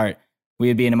created the art, we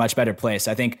would be in a much better place.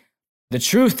 I think the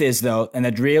truth is, though, and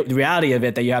the reality of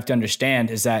it that you have to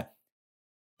understand is that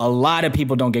a lot of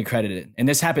people don't get credited. And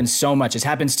this happens so much. It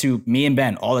happens to me and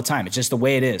Ben all the time. It's just the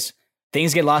way it is.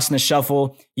 Things get lost in the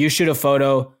shuffle. You shoot a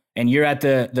photo and you're at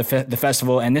the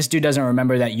festival, and this dude doesn't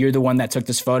remember that you're the one that took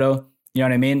this photo. You know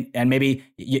what I mean? And maybe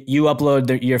you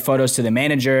upload your photos to the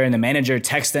manager, and the manager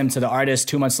texts them to the artist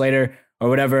 2 months later or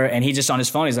whatever. And he just on his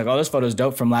phone, he's like, oh, this photo's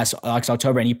dope from last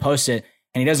October. And he posts it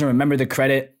and he doesn't remember the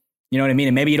credit. You know what I mean?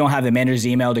 And maybe you don't have the manager's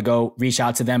email to go reach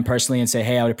out to them personally and say,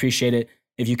 hey, I would appreciate it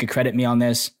if you could credit me on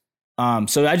this.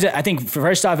 So I think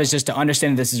first off, is just to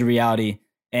understand that this is a reality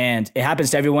and it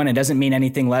happens to everyone. It doesn't mean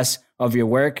anything less of your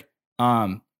work.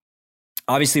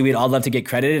 Obviously, we'd all love to get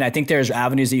credited. I think there's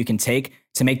avenues that you can take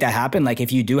to make that happen. Like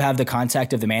if you do have the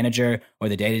contact of the manager or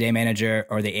the day-to-day manager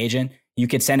or the agent, you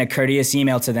could send a courteous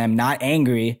email to them, not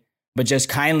angry, but just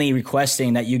kindly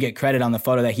requesting that you get credit on the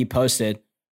photo that he posted.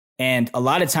 And a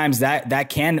lot of times that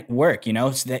can work,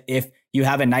 so that if you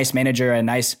have a nice manager, a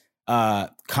nice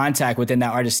contact within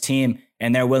that artist's team,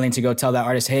 and they're willing to go tell that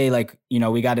artist, hey,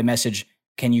 we got a message,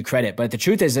 can you credit? But the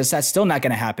truth is that's still not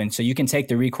going to happen. So you can take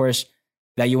the recourse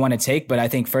that you want to take. But I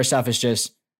think first off is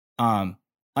just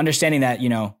understanding that,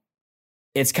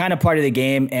 it's kind of part of the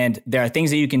game, and there are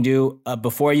things that you can do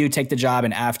before you take the job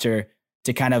and after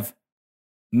to kind of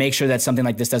make sure that something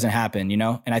like this doesn't happen,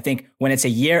 And I think when it's a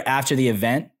year after the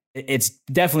event, it's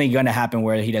definitely going to happen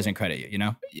where he doesn't credit you,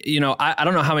 I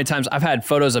don't know how many times I've had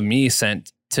photos of me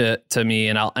sent to me,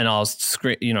 and I'll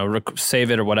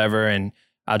save it or whatever, and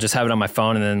I'll just have it on my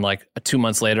phone, and then 2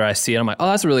 months later I see it. I'm like, oh,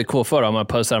 that's a really cool photo. I'm going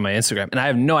to post it on my Instagram. And I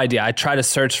have no idea. I try to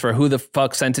search for who the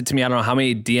fuck sent it to me. I don't know how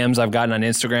many DMs I've gotten on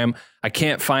Instagram. I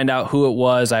can't find out who it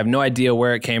was. I have no idea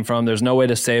where it came from. There's no way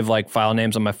to save file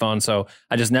names on my phone. So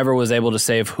I just never was able to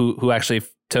save who actually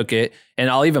took it. And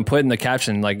I'll even put in the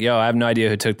caption, yo, I have no idea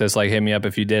who took this. Hit me up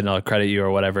if you did and I'll credit you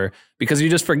or whatever. Because you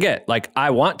just forget.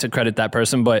 I want to credit that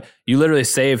person, but you literally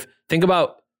think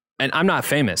about, and I'm not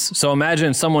famous. So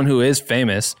imagine someone who is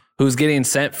famous who's getting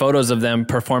sent photos of them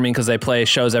performing because they play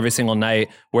shows every single night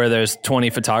where there's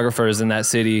 20 photographers in that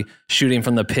city shooting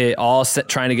from the pit, all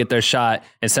trying to get their shot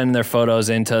and sending their photos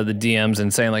into the DMs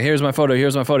and saying here's my photo,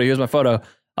 here's my photo, here's my photo,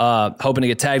 hoping to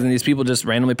get tagged. And these people just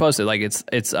randomly post it.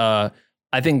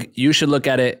 I think you should look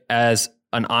at it as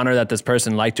an honor that this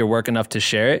person liked your work enough to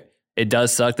share it. It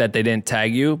does suck that they didn't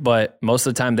tag you, but most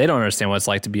of the time they don't understand what it's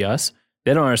like to be us.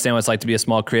 They don't understand what it's like to be a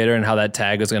small creator and how that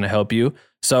tag is going to help you.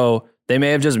 So they may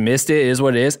have just missed it. It is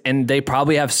what it is. And they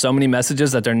probably have so many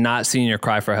messages that they're not seeing your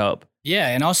cry for help. Yeah.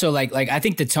 And also I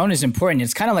think the tone is important.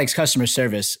 It's kind of like customer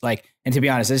service. And to be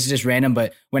honest, this is just random,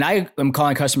 but when I am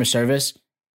calling customer service,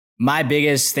 my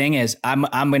biggest thing is I'm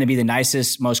going to be the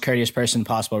nicest, most courteous person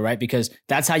possible, right? Because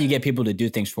that's how you get people to do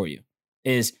things for you.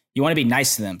 is you want to be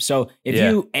nice to them. So if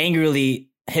you angrily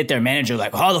hit their manager,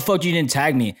 like, how the fuck you didn't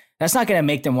tag me? That's not going to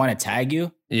make them want to tag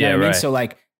you. You know what I mean? So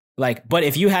like, but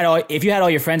if you had all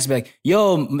your friends be like,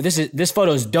 yo, this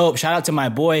photo is dope. Shout out to my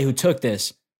boy who took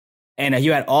this. And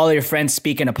you had all your friends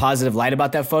speak in a positive light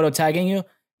about that photo, tagging you,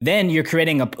 then you're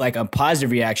creating a positive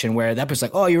reaction where that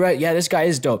person's like, oh, you're right. Yeah, this guy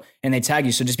is dope. And they tag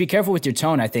you. So just be careful with your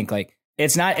tone. I think like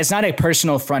it's not a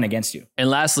personal front against you. And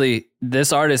lastly, it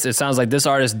sounds like this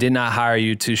artist did not hire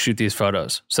you to shoot these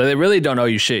photos. So they really don't owe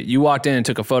you shit. You walked in and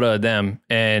took a photo of them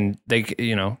and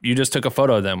you just took a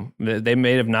photo of them. They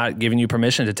may have not given you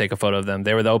permission to take a photo of them.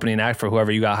 They were the opening act for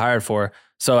whoever you got hired for.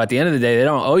 So at the end of the day, they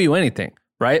don't owe you anything,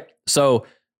 right? So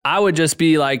I would just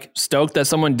be like stoked that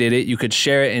someone did it. You could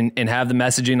share it and have the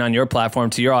messaging on your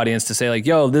platform to your audience to say like,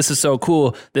 yo, this is so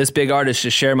cool. This big artist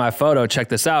just shared my photo. Check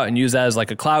this out, and use that as like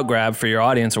a clout grab for your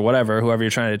audience or whatever, whoever you're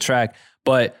trying to attract.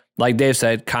 But like Dave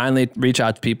said, kindly reach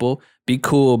out to people, be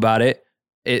cool about it.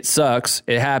 It sucks.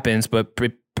 It happens, but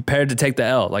prepared to take the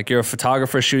L. Like you're a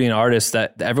photographer shooting an artist,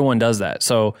 that everyone does that.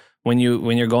 So when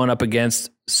you're going up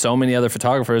against so many other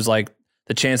photographers, like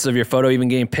the chances of your photo even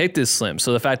getting picked is slim.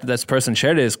 So the fact that this person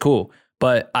shared it is cool.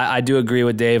 But I do agree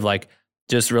with Dave, like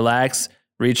just relax,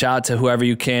 reach out to whoever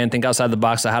you can, think outside the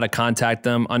box of how to contact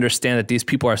them, understand that these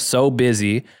people are so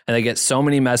busy and they get so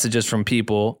many messages from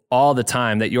people all the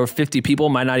time that your 50 people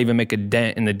might not even make a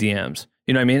dent in the DMs.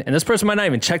 You know what I mean? And this person might not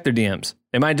even check their DMs.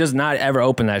 They might just not ever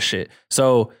open that shit.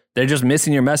 So they're just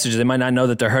missing your messages. They might not know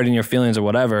that they're hurting your feelings or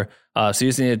whatever. So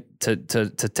you just need to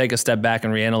take a step back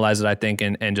and reanalyze it, I think,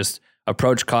 and just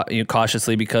approach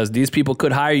cautiously, because these people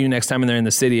could hire you next time when they're in the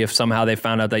city if somehow they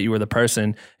found out that you were the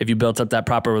person, if you built up that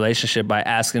proper relationship by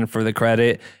asking for the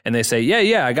credit and they say,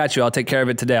 yeah, I got you. I'll take care of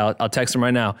it today. I'll text them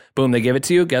right now. Boom, they give it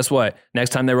to you. Guess what? Next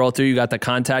time they roll through, you got the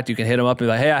contact. You can hit them up and be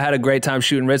like, hey, I had a great time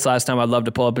shooting Ritz last time. I'd love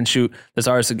to pull up and shoot this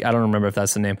artist. I don't remember if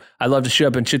that's the name. I'd love to shoot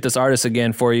up and shoot this artist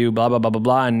again for you, blah, blah, blah, blah,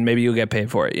 blah. And maybe you'll get paid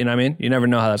for it. You know what I mean? You never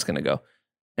know how that's going to go.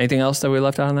 Anything else that we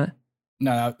left out on that?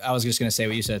 No, I was just going to say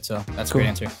what you said, so that's cool. A great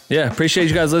answer. Yeah, appreciate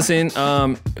you guys listening.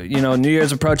 New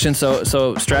Year's approaching, so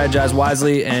strategize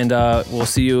wisely, and we'll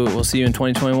see you in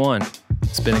 2021.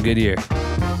 It's been a good year.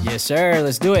 Yes, sir.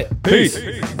 Let's do it. Peace.